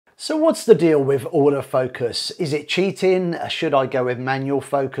So what's the deal with autofocus? Is it cheating? Should I go with manual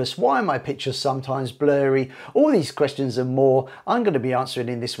focus? Why are my pictures sometimes blurry? All these questions and more I'm going to be answering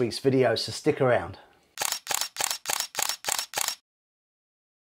in this week's video, so stick around.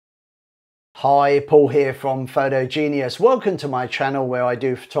 Hi, Paul here from Photo Genius. Welcome to my channel where I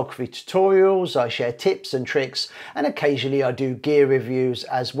do photography tutorials, I share tips and tricks, and occasionally I do gear reviews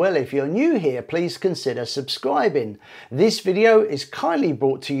as well. If you're new here, please consider subscribing. This video is kindly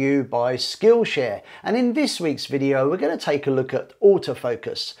brought to you by Skillshare, and in this week's video we're going to take a look at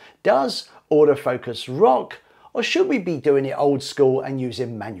autofocus. Does autofocus rock, or should we be doing it old school and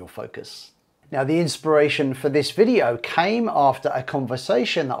using manual focus? Now, the inspiration for this video came after a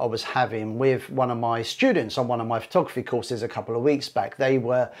conversation that I was having with one of my students on one of my photography courses a couple of weeks back. They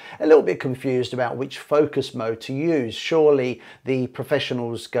were a little bit confused about which focus mode to use. Surely the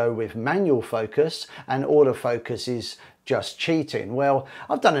professionals go with manual focus and autofocus is just cheating. Well,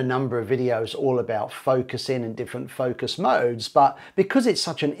 I've done a number of videos all about focusing and different focus modes, but because it's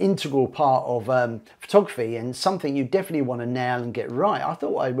such an integral part of photography and something you definitely want to nail and get right, I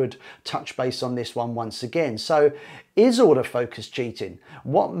thought I would touch base on this one once again. So, is autofocus cheating?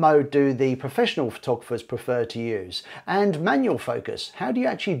 What mode do the professional photographers prefer to use? And manual focus, how do you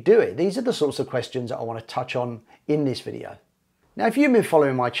actually do it? These are the sorts of questions that I want to touch on in this video. Now, if you've been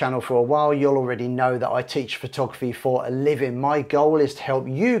following my channel for a while, you'll already know that I teach photography for a living. My goal is to help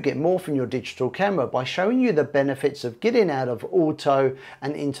you get more from your digital camera by showing you the benefits of getting out of auto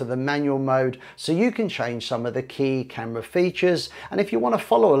and into the manual mode so you can change some of the key camera features. And if you want to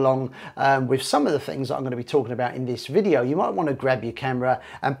follow along with some of the things that I'm going to be talking about in this video, you might want to grab your camera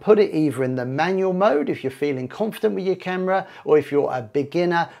and put it either in the manual mode if you're feeling confident with your camera, or if you're a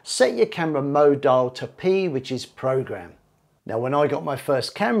beginner, set your camera mode dial to P, which is program. Now, when I got my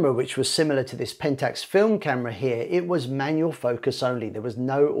first camera, which was similar to this Pentax film camera here, it was manual focus only. There was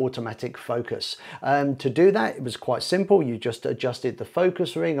no automatic focus. To do that, it was quite simple. You just adjusted the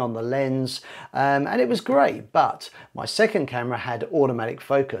focus ring on the lens and it was great. But my second camera had automatic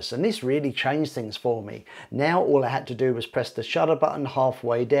focus, and this really changed things for me. Now, all I had to do was press the shutter button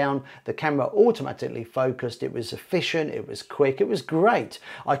halfway down. The camera automatically focused. It was efficient. It was quick. It was great.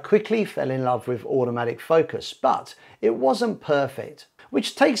 I quickly fell in love with automatic focus, but it wasn't perfect.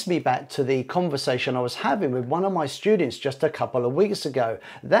 Which takes me back to the conversation I was having with one of my students just a couple of weeks ago.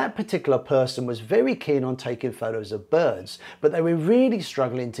 That particular person was very keen on taking photos of birds, but they were really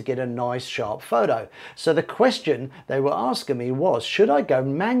struggling to get a nice sharp photo. So the question they were asking me was, should I go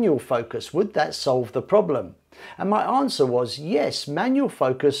manual focus? Would that solve the problem? And my answer was yes, manual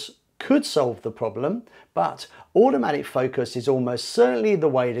focus could solve the problem, but automatic focus is almost certainly the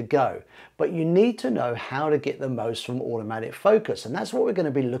way to go. But you need to know how to get the most from automatic focus, and that's what we're going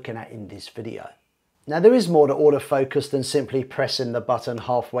to be looking at in this video. Now, there is more to autofocus than simply pressing the button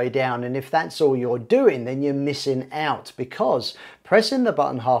halfway down, and if that's all you're doing, then you're missing out, because pressing the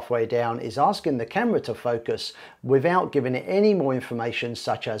button halfway down is asking the camera to focus without giving it any more information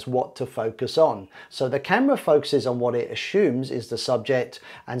such as what to focus on. So the camera focuses on what it assumes is the subject,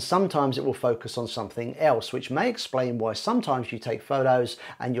 and sometimes it will focus on something else, which may explain why sometimes you take photos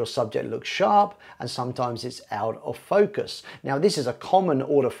and your subject looks sharp and sometimes it's out of focus. Now, this is a common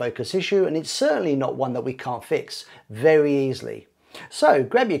autofocus issue, and it's certainly not one that we can't fix very easily. So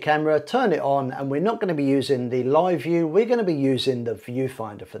grab your camera, turn it on, and we're not going to be using the live view, we're going to be using the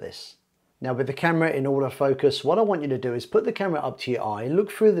viewfinder for this. Now, with the camera in autofocus, what I want you to do is put the camera up to your eye, look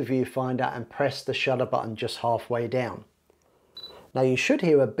through the viewfinder and press the shutter button just halfway down. Now, you should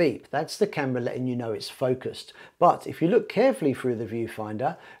hear a beep. That's the camera letting you know it's focused. But if you look carefully through the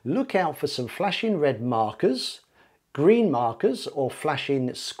viewfinder, look out for some flashing red markers, green markers, or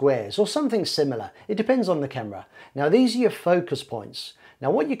flashing squares, or something similar. It depends on the camera. Now, these are your focus points.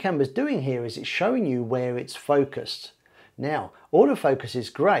 Now, what your camera's doing here is it's showing you where it's focused. Now, autofocus is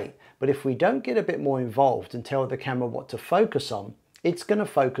great, but if we don't get a bit more involved and tell the camera what to focus on, it's going to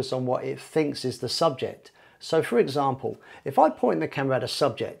focus on what it thinks is the subject. So, for example, if I point the camera at a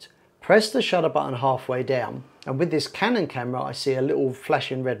subject, press the shutter button halfway down, and with this Canon camera I see a little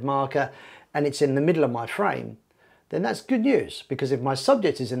flashing red marker and it's in the middle of my frame, then that's good news, because if my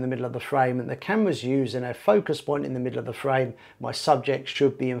subject is in the middle of the frame and the camera's using a focus point in the middle of the frame, my subject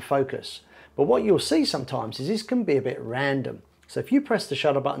should be in focus. But what you'll see sometimes is this can be a bit random. So if you press the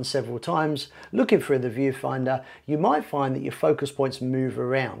shutter button several times, looking through the viewfinder, you might find that your focus points move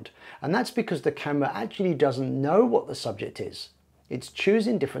around. And that's because the camera actually doesn't know what the subject is. It's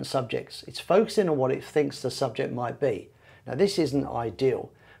choosing different subjects. It's focusing on what it thinks the subject might be. Now, this isn't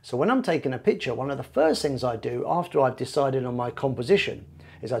ideal. So when I'm taking a picture, one of the first things I do after I've decided on my composition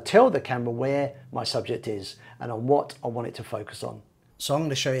is I tell the camera where my subject is and on what I want it to focus on. So I'm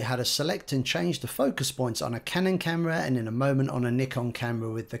going to show you how to select and change the focus points on a Canon camera and in a moment on a Nikon camera.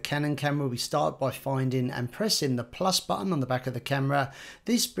 With the Canon camera, we start by finding and pressing the plus button on the back of the camera.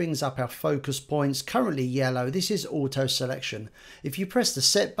 This brings up our focus points, currently yellow. This is auto selection. If you press the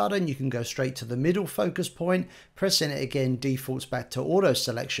set button, you can go straight to the middle focus point. Pressing it again defaults back to auto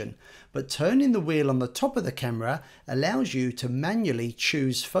selection. But turning the wheel on the top of the camera allows you to manually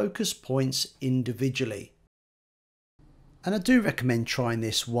choose focus points individually. And I do recommend trying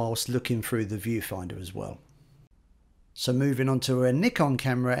this whilst looking through the viewfinder as well. So moving on to a Nikon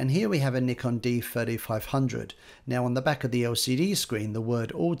camera, and here we have a Nikon D3500. Now on the back of the LCD screen, the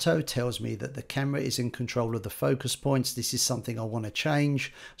word auto tells me that the camera is in control of the focus points. This is something I want to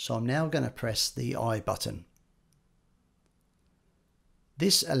change, so I'm now going to press the I button.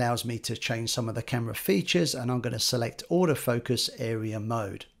 This allows me to change some of the camera features, and I'm going to select autofocus area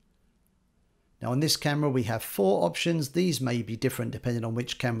mode. Now on this camera we have 4 options. These may be different depending on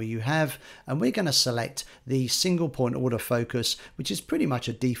which camera you have, and we're going to select the single point autofocus, which is pretty much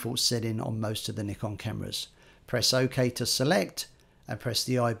a default setting on most of the Nikon cameras. Press OK to select and press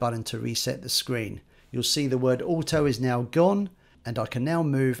the I button to reset the screen. You'll see the word auto is now gone, and I can now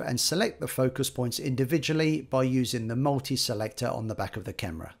move and select the focus points individually by using the multi-selector on the back of the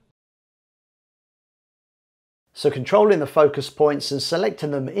camera. So controlling the focus points and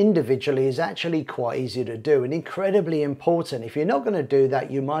selecting them individually is actually quite easy to do and incredibly important. If you're not going to do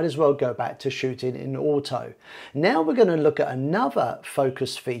that, you might as well go back to shooting in auto. Now we're going to look at another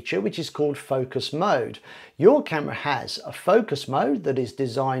focus feature, which is called focus mode. Your camera has a focus mode that is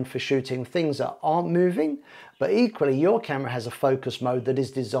designed for shooting things that aren't moving, but equally your camera has a focus mode that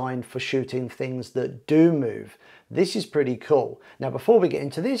is designed for shooting things that do move. This is pretty cool. Now before we get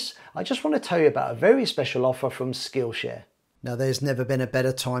into this, I just want to tell you about a very special offer from Skillshare. Now there's never been a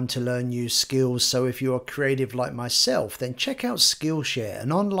better time to learn new skills, so if you're creative like myself, then check out Skillshare,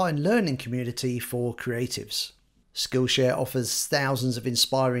 an online learning community for creatives. Skillshare offers thousands of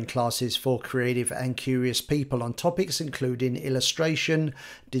inspiring classes for creative and curious people on topics including illustration,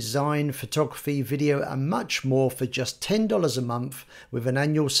 design, photography, video and much more for just $10 a month with an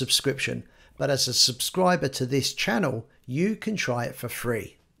annual subscription. But as a subscriber to this channel, you can try it for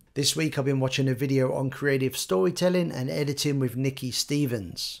free. This week I've been watching a video on creative storytelling and editing with Nikki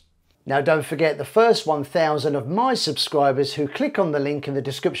Stevens. Now don't forget, the first 1,000 of my subscribers who click on the link in the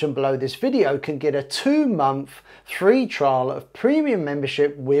description below this video can get a 2-month free trial of premium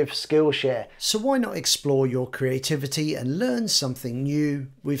membership with Skillshare. So why not explore your creativity and learn something new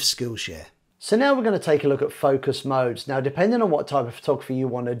with Skillshare? So now we're going to take a look at focus modes. Now depending on what type of photography you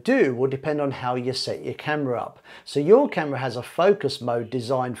want to do will depend on how you set your camera up. So your camera has a focus mode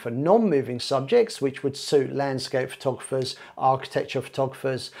designed for non-moving subjects, which would suit landscape photographers, architecture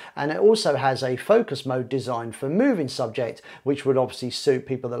photographers, and it also has a focus mode designed for moving subject, which would obviously suit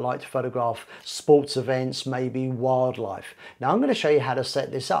people that like to photograph sports events, maybe wildlife. Now I'm going to show you how to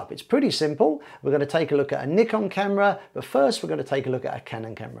set this up. It's pretty simple. We're going to take a look at a Nikon camera, but first we're going to take a look at a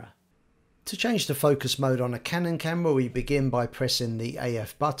Canon camera. To change the focus mode on a Canon camera, we begin by pressing the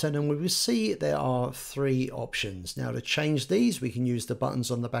AF button, and we will see there are 3 options. Now to change these, we can use the buttons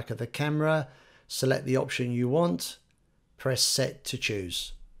on the back of the camera, select the option you want, press set to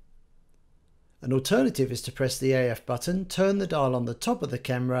choose. An alternative is to press the AF button, turn the dial on the top of the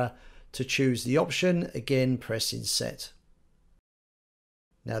camera to choose the option, again pressing set.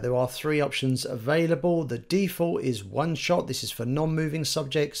 Now there are 3 options available. The default is one shot, this is for non-moving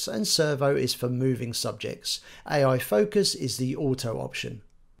subjects, and servo is for moving subjects. AI focus is the auto option,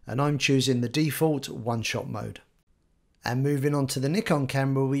 and I'm choosing the default one shot mode. And moving on to the Nikon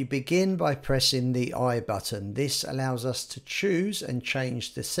camera, we begin by pressing the I button. This allows us to choose and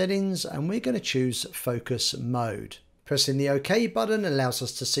change the settings, and we're going to choose focus mode. Pressing the OK button allows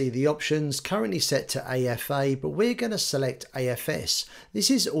us to see the options, currently set to AFA, but we're going to select AFS. This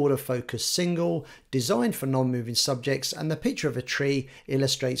is autofocus single, designed for non-moving subjects, and the picture of a tree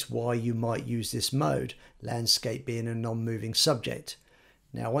illustrates why you might use this mode, landscape being a non-moving subject.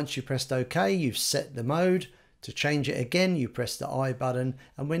 Now once you pressed OK, you've set the mode. To change it again, you press the I button,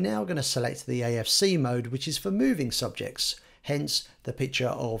 and we're now going to select the AFC mode, which is for moving subjects, hence the picture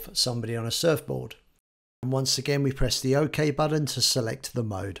of somebody on a surfboard. And once again we press the OK button to select the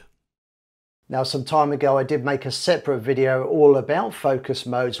mode. Now some time ago I did make a separate video all about focus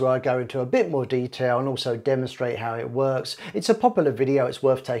modes where I go into a bit more detail and also demonstrate how it works. It's a popular video, it's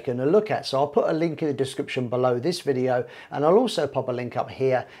worth taking a look at, so I'll put a link in the description below this video, and I'll also pop a link up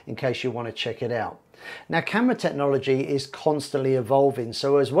here in case you want to check it out. Now, camera technology is constantly evolving,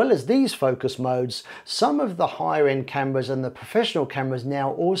 so as well as these focus modes, some of the higher end cameras and the professional cameras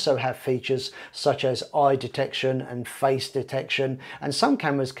now also have features such as eye detection and face detection, and some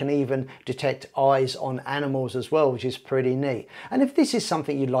cameras can even detect eyes on animals as well, which is pretty neat. And if this is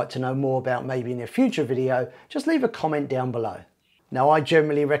something you'd like to know more about maybe in a future video, just leave a comment down below. Now, I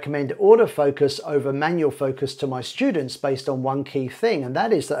generally recommend autofocus over manual focus to my students based on one key thing, and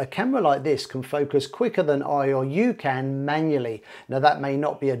that is that a camera like this can focus quicker than I or you can manually. Now, that may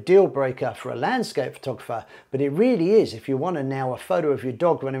not be a deal breaker for a landscape photographer, but it really is if you want to now a photo of your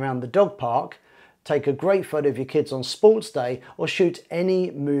dog running around the dog park, take a great photo of your kids on sports day, or shoot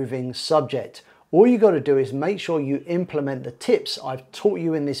any moving subject. All you got to do is make sure you implement the tips I've taught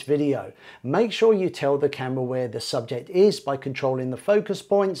you in this video. Make sure you tell the camera where the subject is by controlling the focus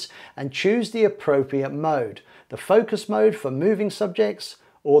points, and choose the appropriate mode. The focus mode for moving subjects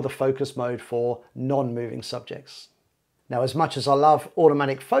or the focus mode for non-moving subjects. Now, as much as I love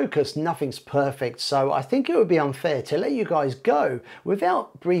automatic focus, nothing's perfect, so I think it would be unfair to let you guys go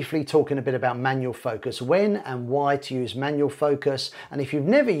without briefly talking a bit about manual focus, when and why to use manual focus. And if you've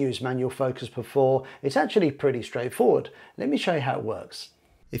never used manual focus before, it's actually pretty straightforward. Let me show you how it works.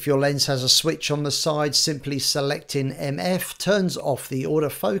 If your lens has a switch on the side, simply selecting MF turns off the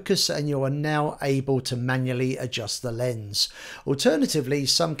autofocus and you are now able to manually adjust the lens. Alternatively,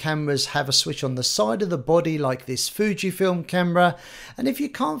 some cameras have a switch on the side of the body like this Fujifilm camera, and if you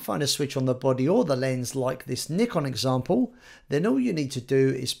can't find a switch on the body or the lens like this Nikon example, then all you need to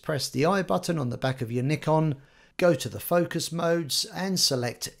do is press the I button on the back of your Nikon, go to the focus modes and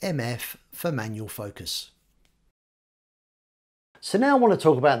select MF for manual focus. So now I want to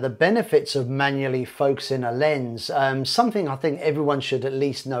talk about the benefits of manually focusing a lens, something I think everyone should at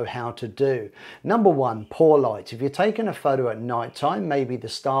least know how to do. Number one, poor light. If you're taking a photo at night time, maybe the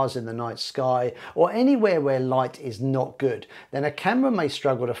stars in the night sky or anywhere where light is not good, then a camera may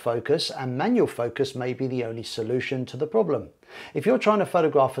struggle to focus, and manual focus may be the only solution to the problem. If you're trying to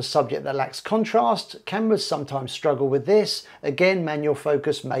photograph a subject that lacks contrast, cameras sometimes struggle with this. Again, manual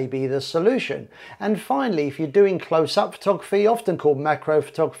focus may be the solution. And finally, if you're doing close-up photography, often called macro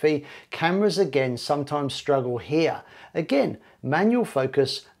photography, cameras again sometimes struggle here. Again, manual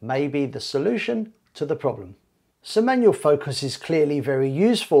focus may be the solution to the problem. So manual focus is clearly very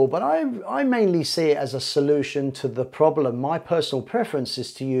useful, but I mainly see it as a solution to the problem. My personal preference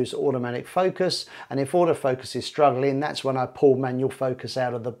is to use automatic focus, and if autofocus is struggling, that's when I pull manual focus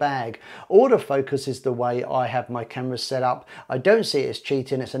out of the bag. Autofocus is the way I have my camera set up. I don't see it as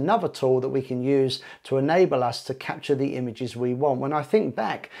cheating. It's another tool that we can use to enable us to capture the images we want. When I think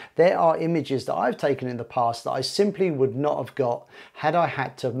back, there are images that I've taken in the past that I simply would not have got had I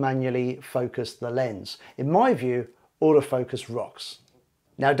had to manually focus the lens. In my view, autofocus rocks.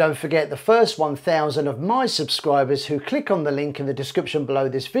 Now, don't forget, the first 1,000 of my subscribers who click on the link in the description below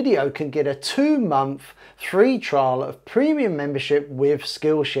this video can get a 2-month free trial of premium membership with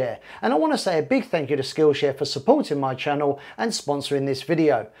Skillshare. And I want to say a big thank you to Skillshare for supporting my channel and sponsoring this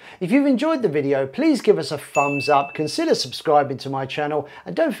video. If you've enjoyed the video, please give us a thumbs up, consider subscribing to my channel,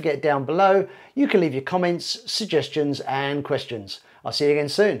 and don't forget, down below you can leave your comments, suggestions and questions. I'll see you again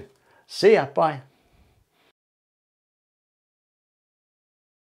soon. See ya, bye.